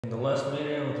In the last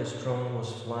video, this drone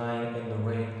was flying in the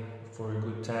rain for a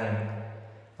good time.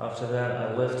 After that,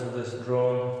 I left this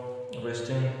drone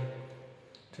resting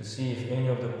to see if any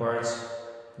of the parts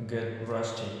get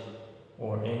rusty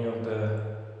or any of the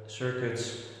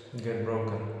circuits get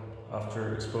broken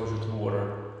after exposure to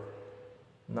water.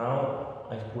 Now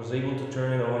I was able to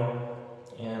turn it on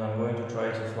and I'm going to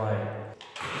try to fly.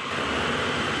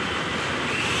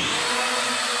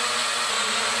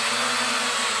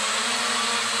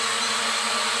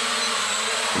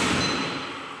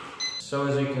 So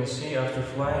as you can see, after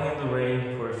flying in the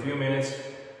rain for a few minutes,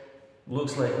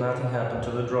 looks like nothing happened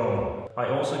to the drone. I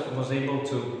also was able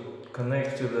to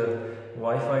connect to the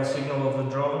Wi-Fi signal of the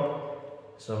drone,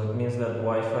 so it means that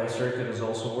Wi-Fi circuit is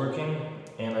also working,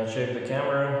 and I checked the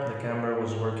camera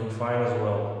was working fine as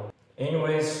well.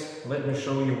 Anyways, let me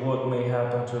show you what may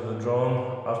happen to the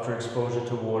drone after exposure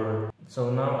to water. So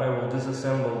now I will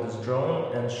disassemble this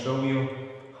drone and show you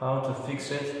how to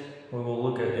fix it. We will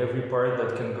look at every part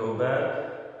that can go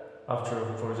bad after,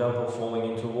 for example,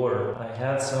 falling into water. I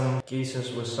had some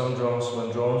cases with some drones when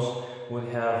drones would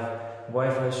have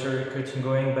Wi-Fi circuit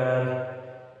going bad,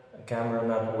 camera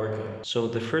not working. So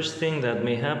the first thing that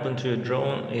may happen to a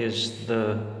drone is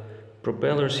the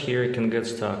propellers here can get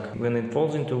stuck. When it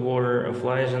falls into water or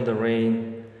flies in the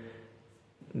rain,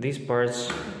 these parts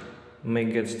may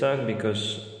get stuck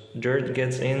because dirt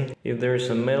gets in. If there are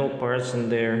some metal parts in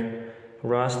there,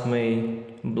 rust may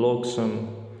block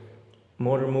some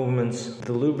motor movements.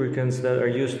 The lubricants that are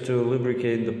used to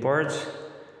lubricate the parts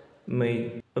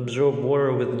may absorb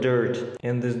water with dirt,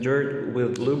 and this dirt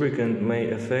with lubricant may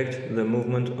affect the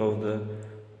movement of the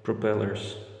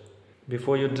propellers.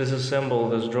 Before you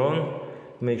disassemble this drone,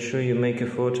 make sure you make a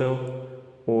photo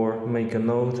or make a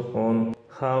note on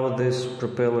how these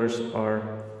propellers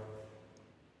are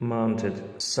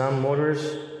mounted. Some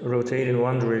motors rotate in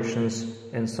one direction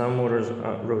and some motors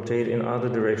rotate in other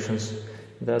directions.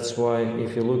 That's why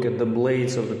if you look at the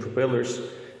blades of the propellers,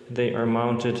 they are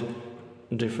mounted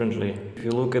differently. If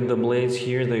you look at the blades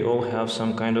here, they all have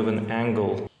some kind of an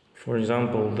angle. For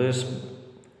example, this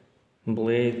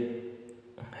blade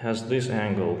has this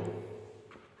angle,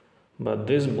 but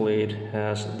this blade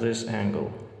has this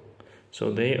angle.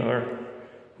 So they are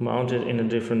mounted in a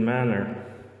different manner.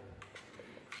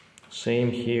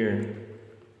 Same here.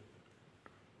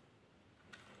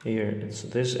 Here it's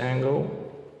this angle,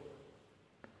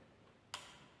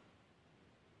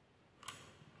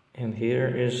 and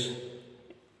here is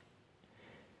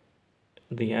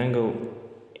the angle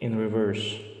in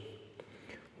reverse.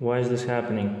 Why is this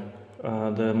happening?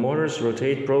 The motors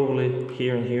rotate probably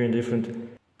here and here in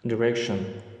different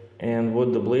direction, and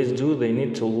what the blades do, they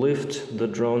need to lift the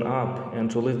drone up,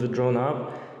 and to lift the drone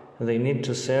up they need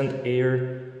to send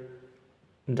air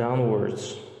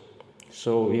downwards.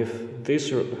 So if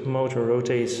this motor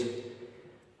rotates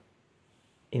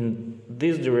in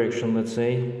this direction, let's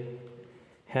say,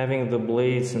 having the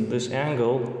blades in this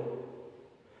angle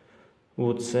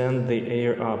would send the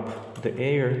air up. The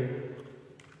air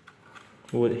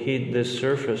would hit this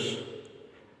surface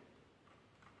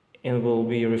and will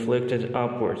be reflected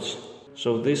upwards.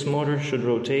 So this motor should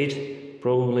rotate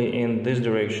probably in this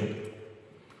direction.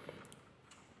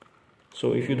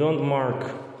 So if you don't mark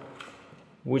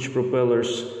which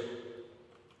propellers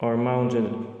are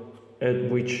mounted at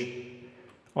which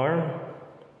arm,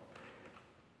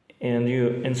 and you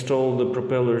install the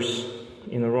propellers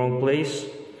in the wrong place,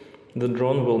 the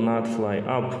drone will not fly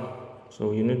up.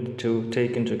 So you need to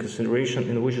take into consideration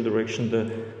in which direction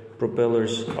the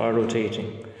propellers are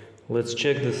rotating. Let's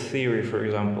check the theory, for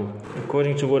example.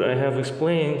 According to what I have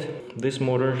explained, this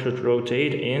motor should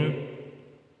rotate in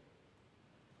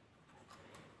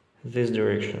this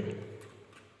direction,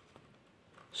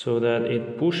 so that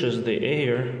it pushes the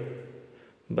air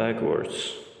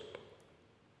backwards.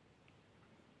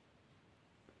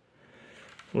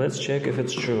 Let's check if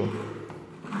it's true.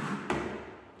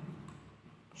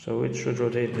 So it should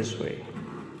rotate this way.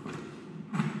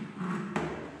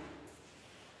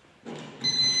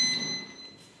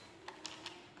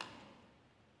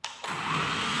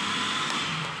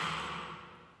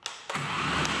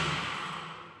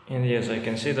 And yes, I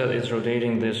can see that it's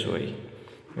rotating this way.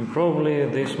 And probably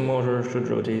this motor should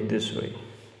rotate this way.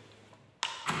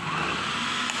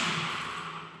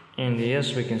 And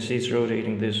yes, we can see it's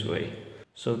rotating this way.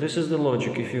 So this is the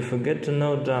logic. If you forget to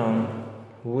note down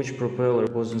which propeller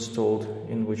was installed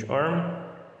in which arm,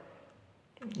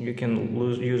 you can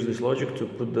use this logic to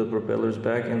put the propellers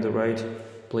back in the right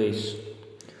place.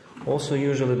 Also,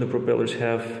 usually the propellers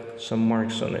have some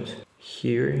marks on it.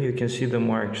 Here you can see the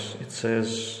marks. It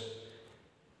says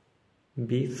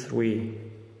B3.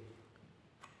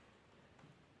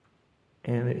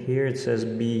 and here it says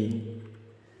B.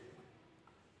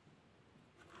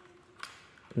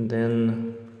 And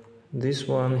then this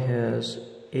one has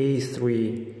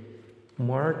A3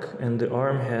 mark and the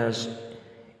arm has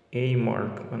A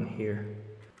mark on here.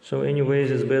 So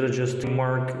anyways, it's better just to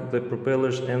mark the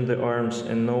propellers and the arms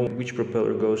and know which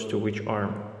propeller goes to which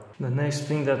arm. The next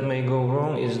thing that may go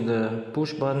wrong is the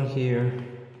push button here.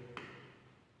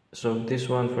 So this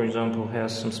one, for example,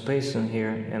 has some space in here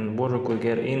and water could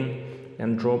get in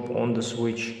and drop on the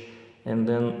switch. And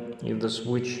then if the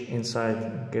switch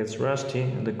inside gets rusty,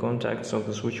 the contacts of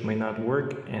the switch may not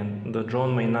work and the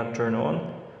drone may not turn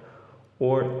on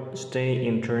or stay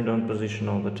in turned on position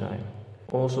all the time.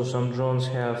 Also, some drones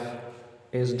have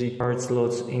SD card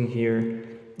slots in here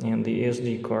and the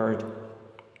SD card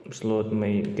slot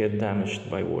may get damaged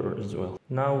by water as well.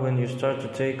 Now when you start to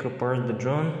take apart the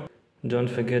drone, don't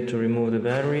forget to remove the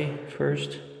battery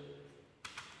first.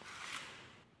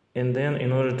 And then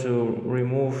in order to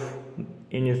remove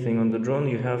anything on the drone,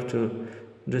 you have to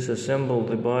disassemble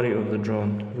the body of the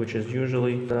drone, which is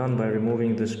usually done by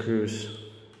removing the screws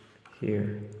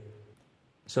here.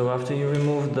 So after you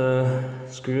remove the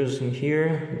screws in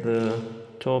here, the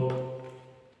top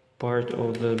part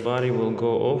of the body will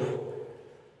go off.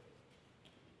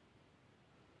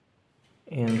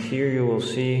 And here you will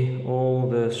see all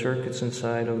the circuits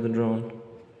inside of the drone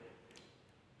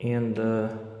and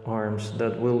the arms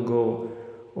that will go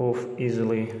off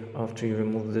easily after you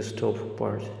remove this top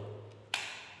part.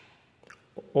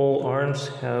 All arms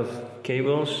have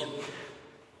cables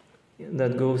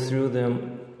that go through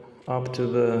them up to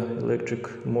the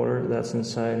electric motor that's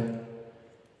inside.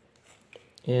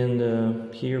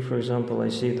 And here, for example, I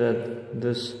see that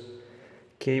these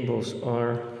cables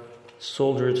are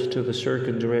soldered to the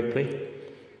circuit directly,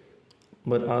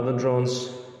 but other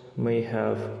drones may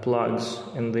have plugs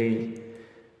and they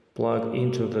plug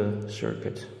into the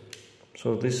circuit.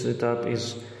 So this setup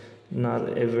is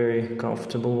not a very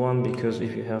comfortable one, because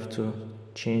if you have to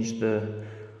change the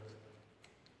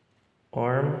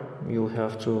arm, you'll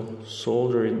have to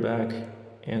solder it back,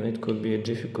 and it could be a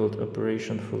difficult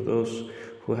operation for those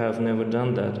who have never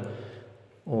done that.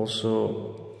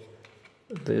 Also,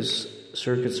 these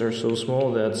circuits are so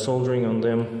small that soldering on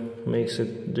them makes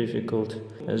it difficult,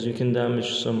 as you can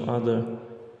damage some other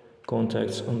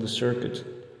contacts on the circuit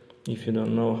if you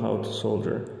don't know how to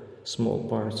solder small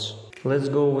parts. Let's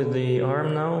go with the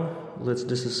arm now. Let's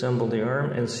disassemble the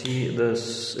arm and see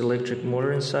this electric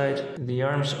motor inside. The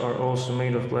arms are also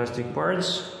made of plastic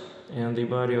parts, and the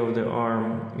body of the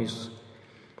arm is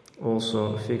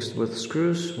also fixed with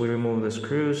screws. We remove the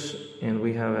screws and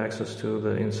we have access to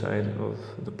the inside of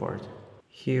the part.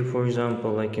 Here, for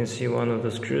example, I can see one of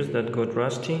the screws that got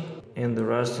rusty, and the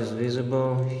rust is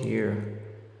visible here,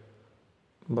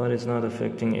 but it's not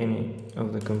affecting any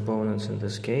of the components in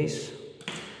this case.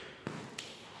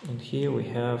 And here we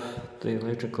have the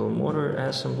electrical motor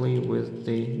assembly with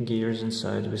the gears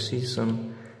inside. We see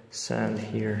some sand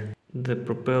here. The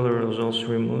propeller was also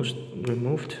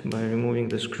removed by removing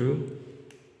the screw,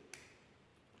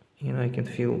 and I can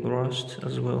feel rust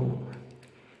as well.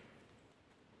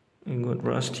 It got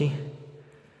rusty,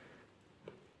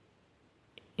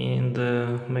 and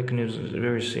the mechanism is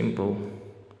very simple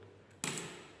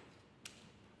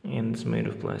and it's made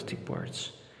of plastic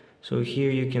parts. So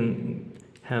here you can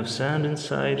have sand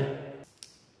inside.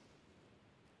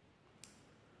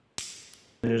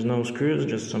 There's no screws,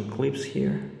 just some clips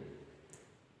here.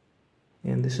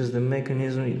 And this is the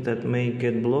mechanism that may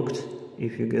get blocked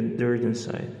if you get dirt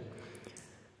inside.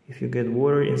 If you get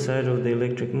water inside of the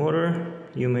electric motor,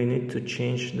 you may need to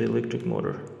change the electric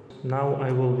motor. Now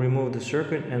I will remove the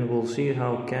circuit and we'll see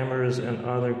how cameras and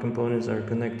other components are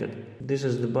connected. This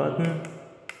is the button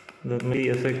that may be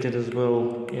affected as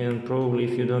well, and probably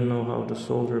if you don't know how to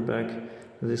solder back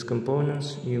these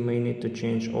components, you may need to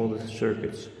change all the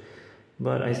circuits.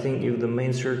 But I think if the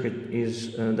main circuit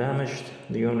is damaged,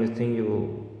 the only thing you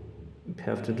will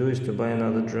have to do is to buy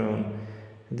another drone.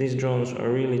 These drones are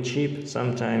really cheap.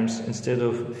 Sometimes instead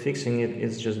of fixing it,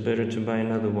 it's just better to buy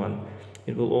another one.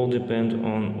 It will all depend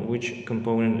on which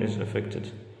component is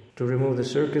affected. To remove the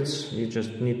circuits, you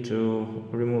just need to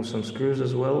remove some screws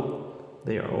as well.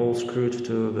 They are all screwed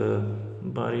to the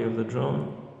body of the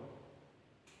drone.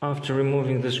 After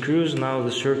removing the screws, now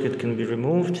the circuit can be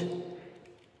removed.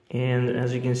 And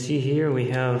as you can see here, we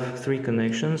have three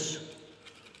connections.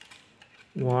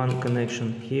 One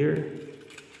connection here,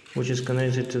 which is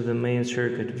connected to the main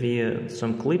circuit via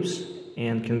some clips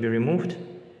and can be removed.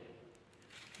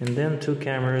 And then two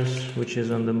cameras, which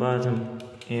is on the bottom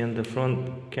and the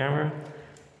front camera,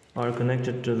 are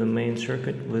connected to the main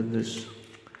circuit with this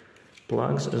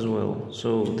plugs as well. So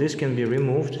this can be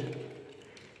removed,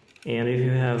 and if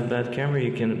you have bad camera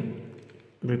you can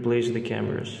replace the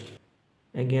cameras.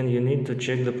 Again, you need to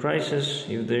check the prices.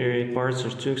 If their parts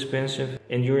are too expensive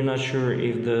and you're not sure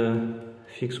if the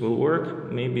fix will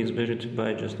work, maybe it's better to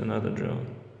buy just another drone.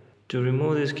 To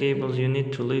remove these cables you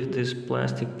need to lift this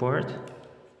plastic part.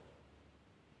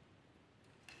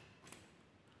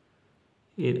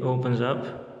 It opens up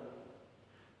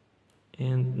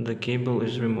and the cable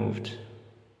is removed.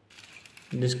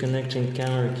 Disconnecting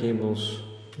camera cables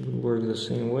will work the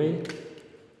same way.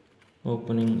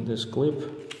 Opening this clip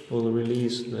will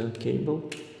release the cable.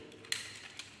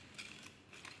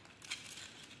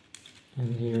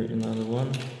 And here another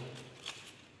one.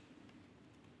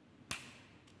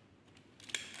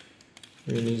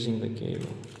 Releasing the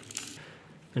cable.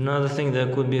 Another thing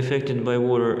that could be affected by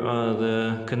water are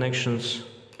the connections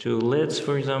to LEDs,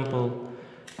 for example.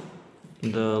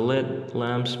 The LED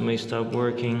lamps may stop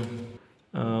working.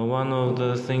 One of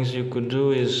the things you could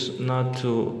do is not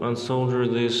to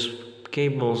unsolder these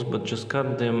cables, but just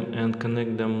cut them and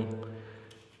connect them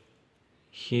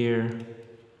here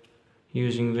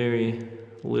using very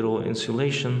little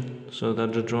insulation so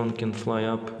that the drone can fly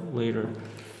up later.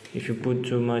 If you put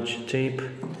too much tape,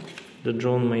 the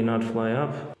drone may not fly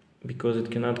up because it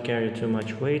cannot carry too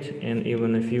much weight, and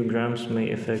even a few grams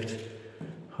may affect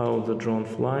how the drone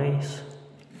flies.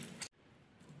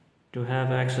 To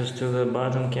have access to the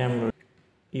bottom camera,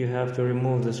 you have to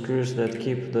remove the screws that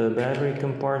keep the battery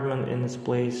compartment in its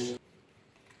place.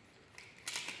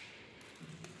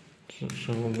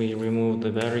 So we remove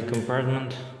the battery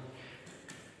compartment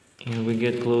and we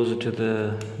get closer to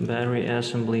the battery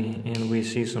assembly and we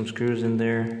see some screws in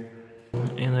there.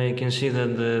 And I can see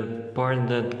that the part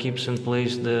that keeps in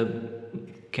place the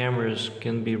cameras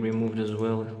can be removed as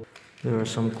well. There are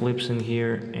some clips in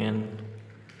here, and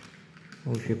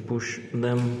if you push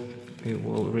them it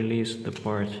will release the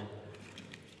part.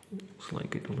 Looks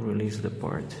like it will release the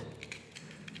part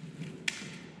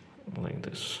like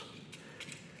this.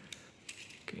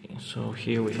 Okay, so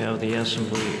here we have the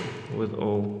assembly with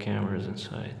all cameras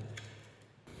inside.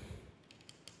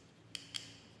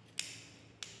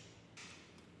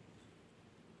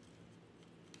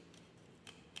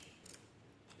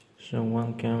 So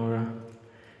one camera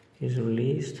is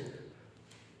released.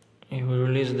 If we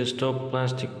release this top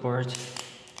plastic part,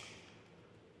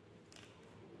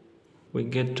 we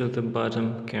get to the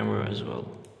bottom camera as well.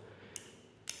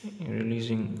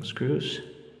 Releasing screws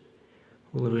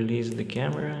will release the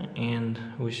camera, and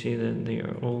we see that they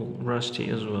are all rusty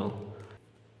as well.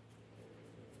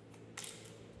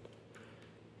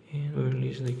 And we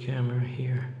release the camera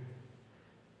here.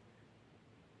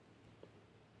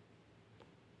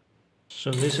 So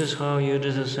this is how you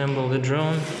disassemble the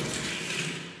drone.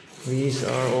 These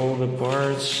are all the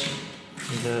parts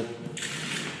that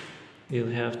you'll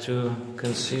have to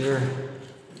consider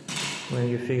when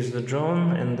you fix the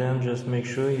drone, and then just make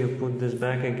sure you put this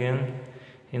back again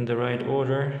in the right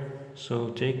order. So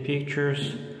take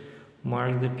pictures,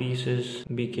 mark the pieces,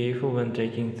 be careful when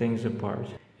taking things apart.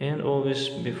 And always,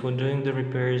 before doing the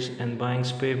repairs and buying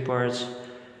spare parts,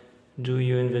 do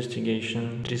your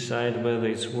investigation. Decide whether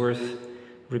it's worth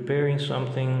repairing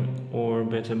something or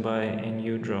better buy a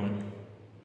new drone.